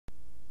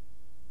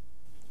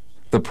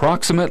The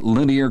proximate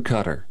linear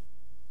cutter.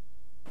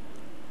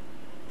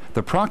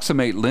 The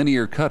proximate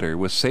linear cutter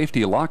with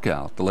safety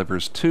lockout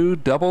delivers 2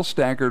 double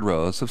staggered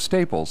rows of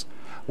staples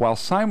while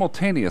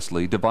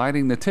simultaneously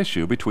dividing the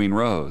tissue between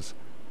rows.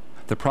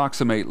 The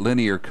proximate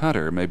linear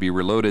cutter may be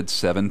reloaded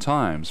 7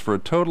 times for a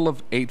total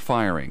of 8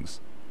 firings.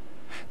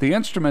 The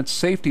instrument's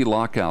safety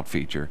lockout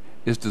feature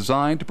is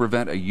designed to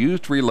prevent a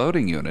used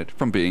reloading unit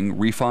from being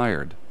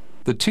refired.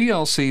 The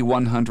TLC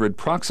 100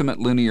 proximate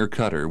linear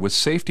cutter with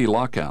safety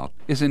lockout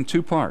is in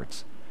 2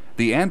 parts,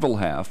 the anvil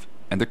half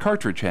and the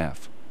cartridge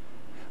half.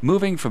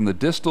 Moving from the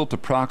distal to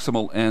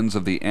proximal ends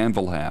of the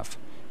anvil half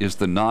is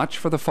the notch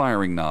for the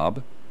firing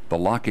knob, the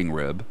locking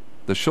rib,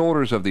 the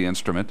shoulders of the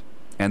instrument,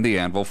 and the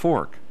anvil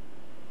fork.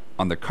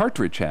 On the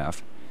cartridge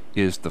half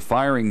is the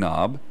firing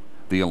knob,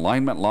 the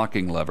alignment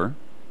locking lever,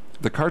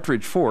 the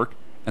cartridge fork,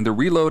 and the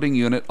reloading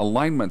unit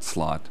alignment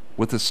slot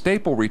with the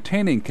staple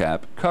retaining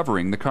cap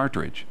covering the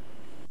cartridge.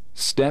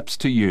 Steps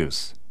to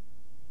use.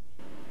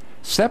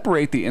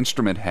 Separate the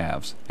instrument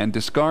halves and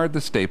discard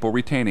the staple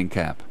retaining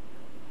cap.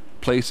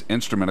 Place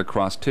instrument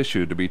across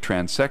tissue to be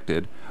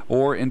transected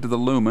or into the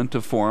lumen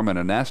to form an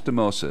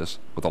anastomosis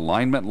with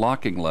alignment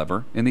locking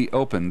lever in the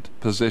opened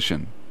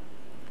position.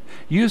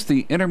 Use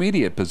the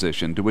intermediate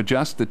position to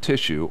adjust the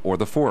tissue or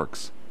the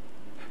forks.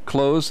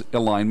 Close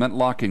alignment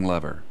locking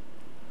lever.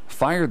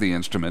 Fire the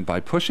instrument by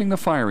pushing the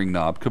firing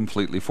knob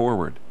completely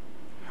forward.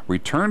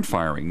 Return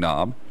firing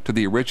knob to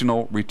the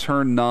original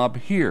return knob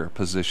here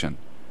position.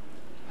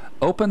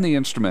 Open the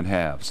instrument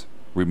halves,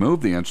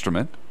 remove the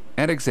instrument,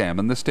 and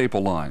examine the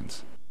staple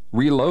lines.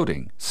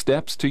 Reloading.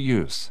 Steps to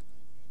use.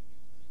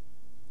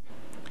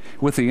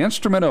 With the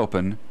instrument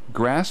open,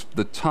 grasp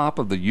the top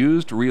of the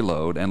used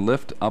reload and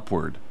lift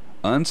upward,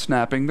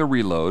 unsnapping the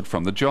reload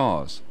from the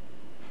jaws.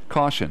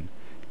 Caution: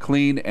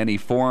 clean any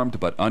formed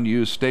but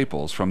unused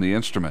staples from the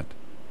instrument.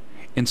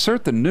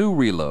 Insert the new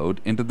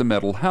reload into the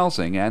metal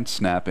housing and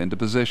snap into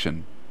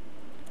position.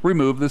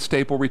 Remove the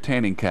staple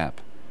retaining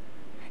cap.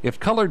 If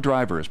colored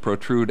drivers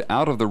protrude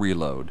out of the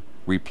reload,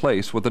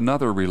 replace with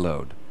another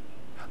reload.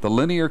 The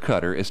linear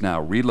cutter is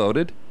now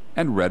reloaded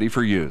and ready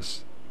for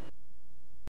use.